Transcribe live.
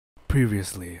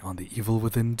Previously on The Evil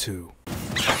Within 2.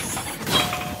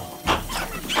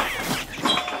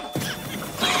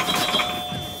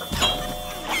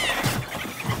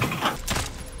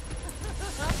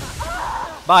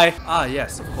 Bye. Ah,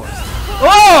 yes, of course.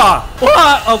 Oh!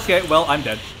 What? Okay, well, I'm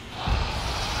dead.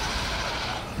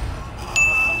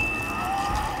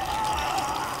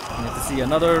 I get to see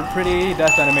another pretty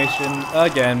death animation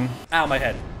again. Ow, my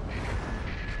head.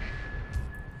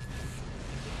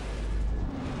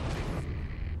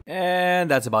 And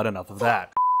that's about enough of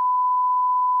that.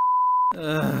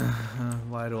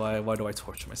 Why do I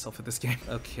torture myself with this game?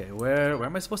 Okay, where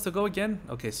am I supposed to go again?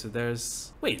 Okay, so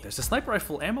there's a sniper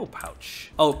rifle ammo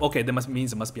pouch. Oh, okay, that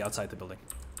means it must be outside the building.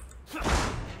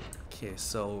 Okay,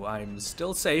 so I'm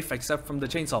still safe except from the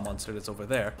chainsaw monster that's over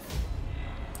there.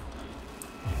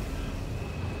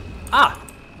 Ah!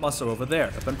 Monster over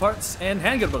there. Weapon parts and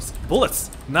handgun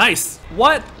bullets. Nice!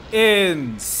 What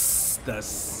in the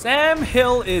Sam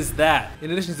Hill is that?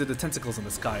 In addition to the tentacles in the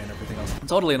sky and everything else.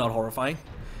 Totally not horrifying.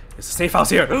 It's a safe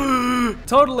house here.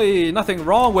 Totally nothing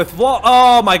wrong with what?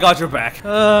 Oh my god, you're back.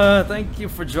 Thank you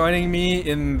for joining me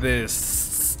in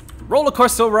this roller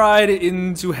coaster ride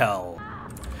into hell.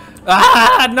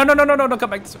 Ah! No, come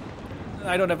back this way.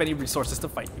 I don't have any resources to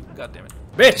fight you. God damn it.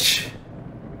 Bitch!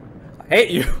 I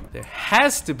hate you. There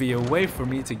has to be a way for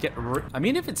me to get I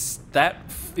mean, if it's that,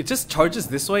 it just charges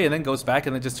this way and then goes back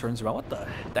and then just turns around. What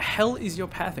the hell is your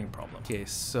pathing problem? Okay,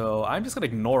 so I'm just gonna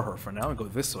ignore her for now and go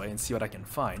this way and see what I can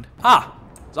find. Ah!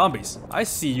 Zombies. I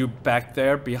see you back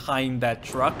there behind that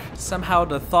truck. Somehow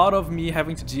the thought of me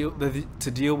having to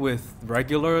deal with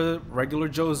regular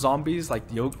Joe zombies like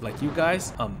you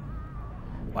guys.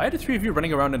 Why are the three of you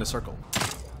running around in a circle?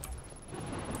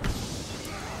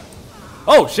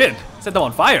 Oh shit! Set them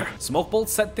on fire. Smoke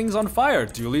bolts set things on fire.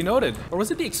 Duly noted. Or was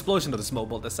it the explosion of the smoke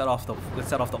bolt that set off the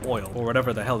oil or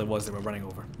whatever the hell it was they were running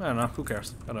over? I don't know. Who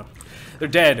cares? I don't know. They're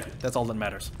dead. That's all that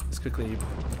matters. Let's quickly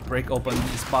break open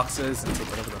these boxes and take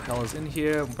whatever the hell is in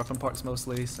here. Weapon parts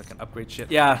mostly, so I can upgrade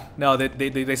shit. Yeah. No,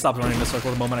 they stopped running in a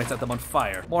circle the moment I set them on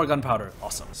fire. More gunpowder.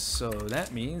 Awesome. So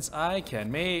that means I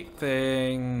can make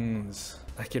things.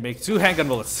 I can make 2 handgun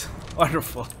bullets.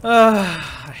 Wonderful.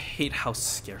 I hate how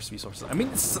scarce resources. I mean,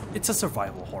 it's a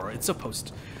survival horror.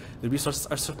 The resources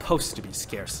are supposed to be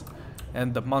scarce,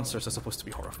 and the monsters are supposed to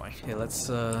be horrifying. Okay, let's.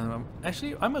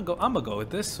 Actually, I'm gonna go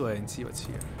this way and see what's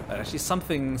here. Actually,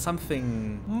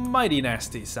 something mighty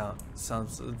nasty sounds.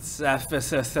 It's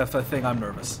a thing. I'm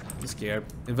nervous. I'm scared.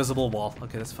 Invisible wall.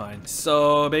 Okay, that's fine.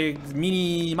 So big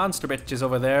meanie monster bitch is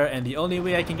over there, and the only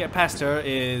way I can get past her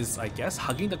is, I guess,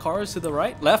 hugging the cars to the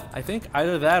right, left. I think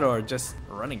either that or just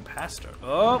running past her.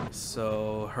 Oh,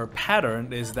 so her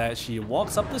pattern is that she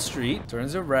walks up the street,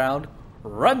 turns around,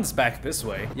 runs back this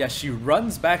way. Yeah, she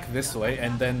runs back this way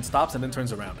and then stops and then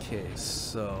turns around. Okay,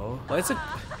 so well, it's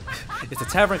a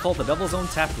tavern called the Devil's Own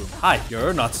Tap Room. Hi,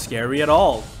 you're not scary at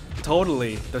all.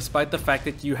 Totally, despite the fact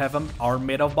that you have an arm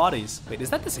made of bodies. Wait, is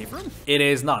that the safe room? It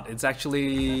is not. It's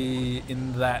actually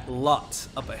in that lot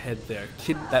up ahead there.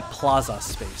 That plaza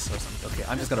space or something. Okay,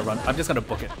 I'm just gonna run. I'm just gonna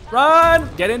book it. Run!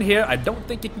 Get in here. I don't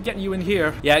think it can get you in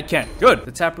here. Yeah, it can. Good.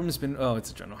 The tap room's been. Oh,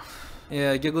 it's a journal.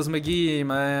 Yeah, Giggles McGee,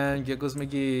 man. Giggles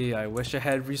McGee. I wish I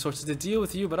had resources to deal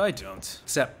with you, but I don't.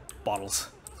 Except bottles.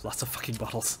 Lots of fucking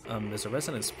bottles. There's a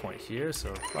resonance point here,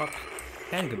 so fuck.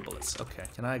 Handgun bullets. Okay,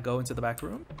 can I go into the back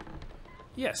room?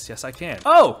 Yes, I can.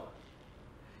 Oh!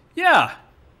 Yeah!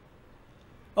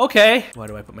 Okay. Why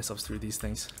do I put myself through these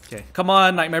things? Okay, come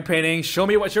on, nightmare painting. Show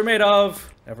me what you're made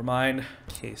of. Never mind.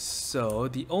 Okay, so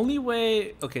the only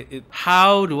way... Okay,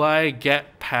 how do I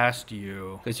get past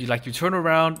you? Because you turn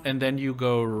around and then you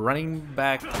go running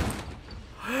back.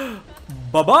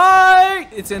 Bye-bye!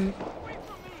 It's in...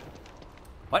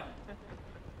 What?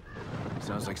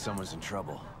 Sounds like someone's in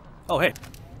trouble. Oh, hey.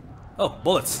 Oh,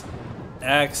 bullets.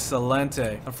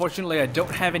 Excellente. Unfortunately, I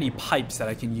don't have any pipes that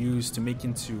I can use to make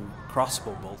into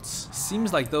crossbow bolts.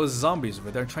 Seems like those zombies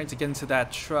over there are trying to get into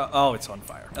that truck. Oh, it's on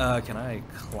fire. Can I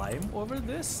climb over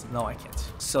this? No, I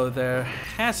can't. So there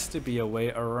has to be a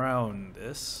way around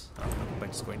this. Oh, I'm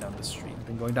just going down the street. I've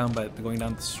been going down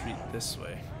the street this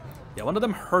way. Yeah, one of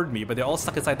them heard me, but they're all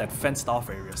stuck inside that fenced-off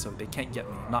area, so they can't get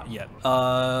me. Not yet.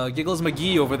 Giggles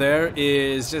McGee over there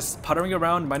is just puttering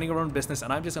around, minding her own business,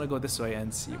 and I'm just gonna go this way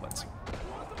and see what's...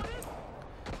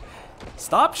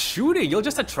 Stop shooting! You'll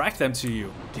just attract them to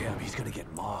you. Damn, he's gonna get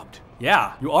mobbed.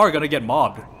 Yeah, you are gonna get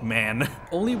mobbed, man.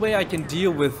 Only way I can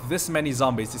deal with this many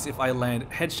zombies is if I land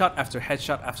headshot after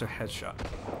headshot after headshot.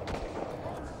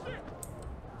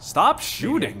 Stop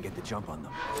shooting! Maybe I can get the jump on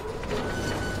them.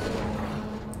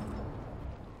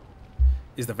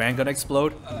 Is the van gonna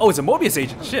explode? Oh, it's a Mobius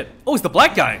agent. Shit. Oh, it's the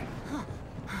black guy.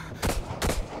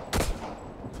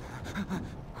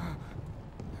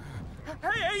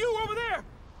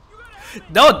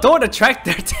 No, don't attract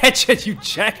their attention, you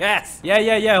jackass.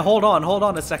 Yeah. Hold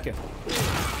on a second.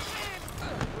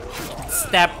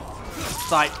 Stab.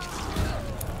 Side.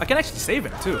 I can actually save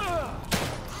him too.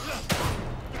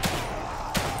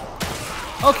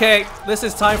 Okay, this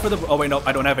is time for the. Oh wait, no,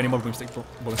 I don't have any more boomstick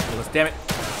bullets. Damn it!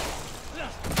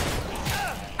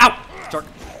 Ow! Jerk.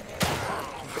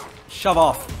 Shove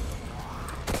off.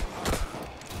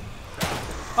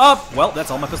 Oh, well, that's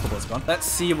all my pistol bullets gone. Let's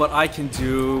see what I can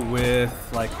do with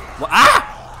like.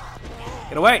 Ah!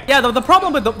 Get away! Yeah, the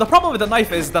problem with the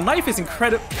knife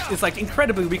is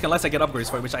incredibly weak unless I get upgrades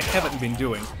for it, which I haven't been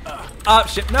doing. Oh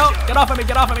shit! No! Get off of me!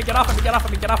 Get off of me! Get off of me! Get off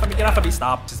of me! Get off of me! Get off of me!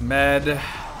 Stop! Just med.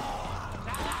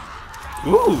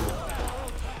 Ooh!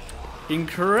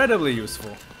 Incredibly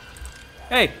useful.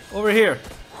 Hey, over here,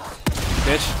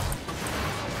 bitch.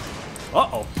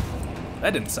 Uh-oh.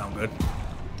 That didn't sound good.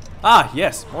 Ah,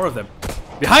 yes, more of them.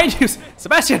 Behind you!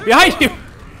 Sebastian, behind you!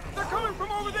 They're coming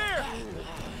from over there!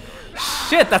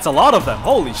 Shit, that's a lot of them.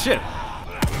 Holy shit.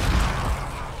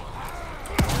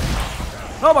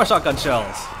 No more shotgun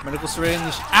shells. Medical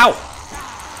syringe. Ow!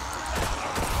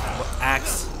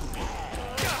 Axe.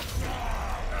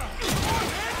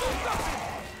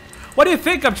 What do you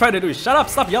think I'm trying to do? Shut up,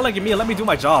 stop yelling at me and let me do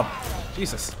my job.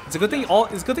 Jesus. It's a good thing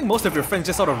most of your friends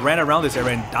just sort of ran around this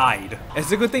area and died.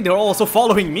 It's a good thing they're also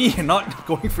following me and not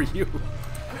going for you.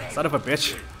 Son of a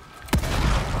bitch.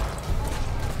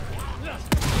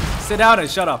 Sit down and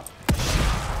shut up.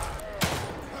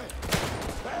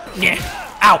 Yeah.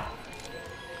 Ow.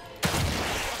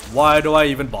 Why do I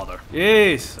even bother?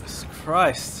 Jesus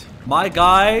Christ. My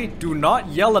guy, do not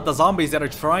yell at the zombies that are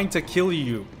trying to kill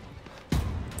you.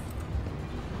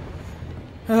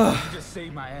 You just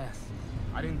saved my ass.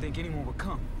 I didn't think anyone would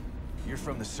come. You're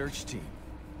from the search team.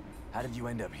 How did you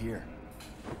end up here?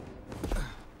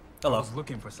 Hello. I was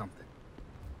looking for something.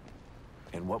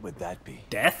 And what would that be?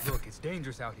 Death? Look, it's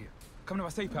dangerous out here. Come to my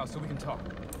safe house so we can talk.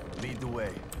 Lead the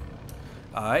way.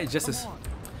 Alright, just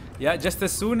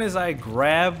as soon as I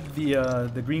grab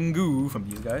the green goo from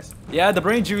these guys. Yeah, the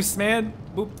brain juice, man.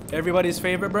 Boop. Everybody's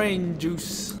favorite brain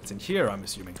juice. It's in here, I'm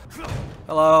assuming.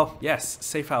 Hello. Yes,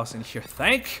 safe house in here.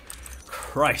 Thank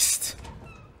Christ.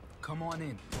 Come on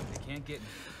in. They can't get me.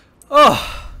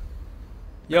 Oh.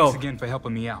 Yo. Thanks again for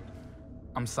helping me out.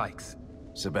 I'm Sykes.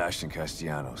 Sebastian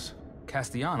Castellanos.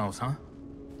 Castellanos, huh?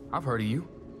 I've heard of you.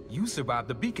 You survived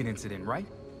the beacon incident, right?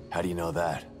 How do you know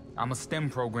that? I'm a STEM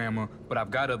programmer, but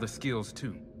I've got other skills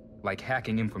too, like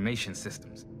hacking information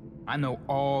systems. I know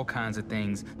all kinds of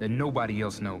things that nobody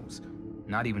else knows,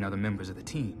 not even other members of the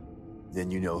team. Then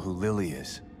you know who Lily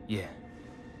is. Yeah,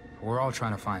 we're all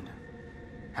trying to find her.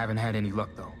 Haven't had any luck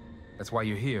though. That's why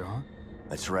you're here, huh?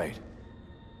 That's right.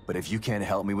 But if you can't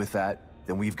help me with that,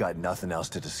 then we've got nothing else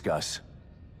to discuss.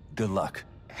 Good luck.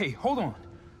 Hey, hold on.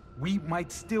 We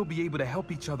might still be able to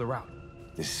help each other out.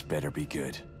 This better be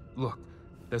good. Look,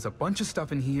 there's a bunch of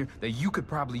stuff in here that you could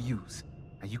probably use.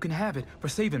 And you can have it for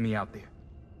saving me out there.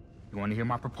 You want to hear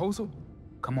my proposal?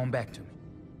 Come on back to me.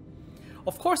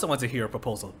 Of course I want to hear a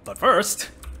proposal, but first,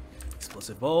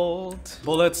 explosive bolt,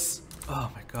 bullets.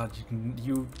 Oh my god,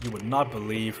 you would not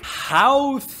believe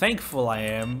how thankful I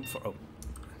am for. Oh,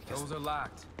 Those are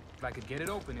locked. But I could get it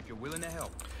open if you're willing to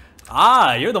help.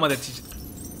 ah, you're the one that teaches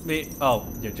me. Oh,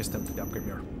 you're just the upgrade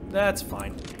mirror. That's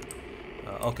fine.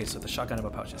 Okay, so the shotgun ammo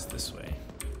pouch is this way.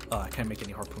 Oh, I can't make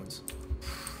any harpoons.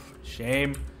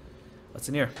 Shame. What's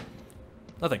in here?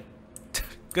 Nothing.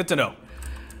 Good to know.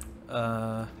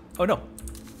 Oh no,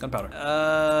 gunpowder.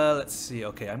 Let's see.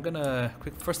 Okay, I'm gonna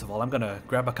first of all, I'm gonna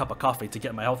grab a cup of coffee to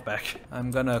get my health back. I'm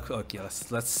gonna. Okay,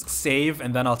 let's save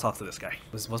and then I'll talk to this guy.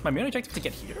 Was my main objective to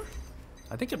get here?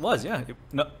 I think it was. Yeah.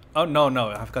 No. Oh no.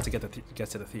 I've got to get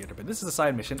to the theater. But this is a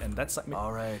side mission, and that's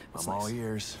all right. I'm all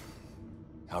ears.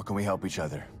 How can we help each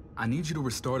other? I need you to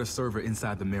restore the server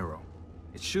inside the Mirror.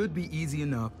 It should be easy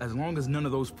enough as long as none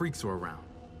of those freaks are around.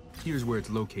 Here's where it's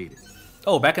located.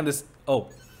 Oh, back in this. Oh.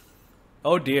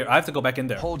 Oh dear, I have to go back in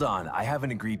there. Hold on, I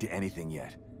haven't agreed to anything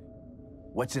yet.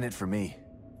 What's in it for me?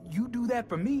 You do that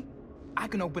for me, I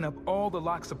can open up all the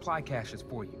locked supply caches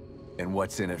for you. And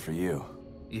what's in it for you?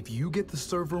 If you get the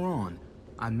server on,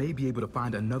 I may be able to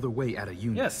find another way out of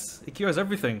Union. Yes, it cures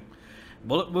everything.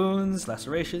 Bullet wounds,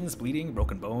 lacerations, bleeding,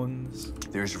 broken bones.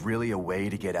 There's really a way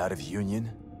to get out of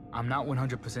Union? I'm not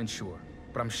 100% sure,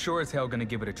 but I'm sure as hell gonna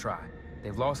give it a try.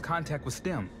 They've lost contact with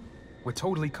STEM. We're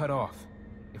totally cut off.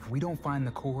 If we don't find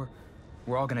the core,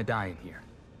 we're all gonna die in here.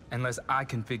 Unless I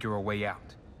can figure a way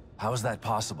out. How is that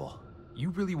possible? You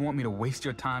really want me to waste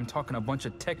your time talking a bunch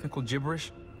of technical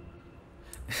gibberish?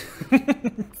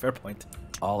 Fair point.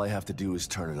 All I have to do is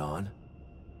turn it on?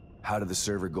 How did the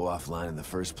server go offline in the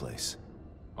first place?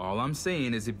 All I'm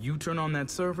saying is if you turn on that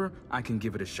server, I can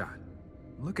give it a shot.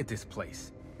 Look at this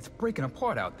place. It's breaking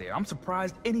apart out there. I'm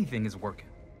surprised anything is working.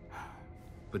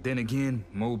 But then again,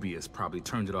 Mobius probably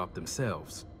turned it off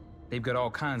themselves. They've got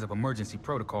all kinds of emergency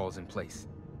protocols in place.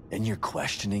 And you're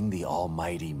questioning the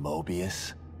almighty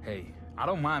Mobius? Hey, I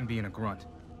don't mind being a grunt.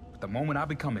 But the moment I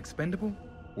become expendable,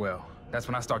 well, that's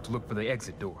when I start to look for the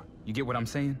exit door. You get what I'm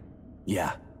saying?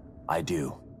 Yeah, I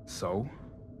do. So,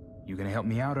 you gonna help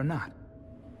me out or not?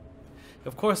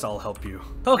 Of course I'll help you.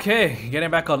 Okay, getting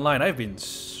back online. I've been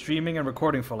streaming and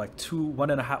recording for like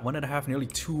one and a half, nearly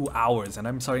 2 hours, and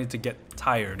I'm starting to get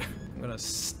tired. I'm gonna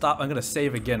stop. I'm gonna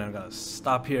save again. I'm gonna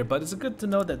stop here. But it's good to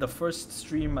know that the first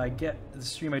stream I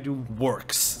do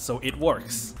works. So it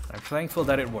works. I'm thankful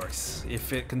that it works.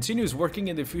 If it continues working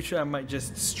in the future, I might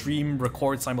just stream,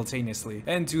 record simultaneously,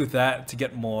 and do that to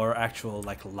get more actual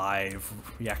like live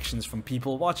reactions from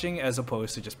people watching, as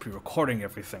opposed to just pre-recording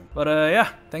everything. But yeah,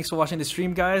 thanks for watching the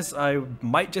stream, guys. I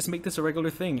might just make this a regular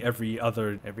thing every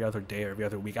other day or every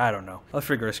other week. I don't know. I'll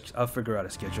figure out a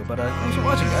schedule. But thanks for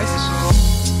watching,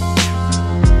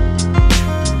 guys.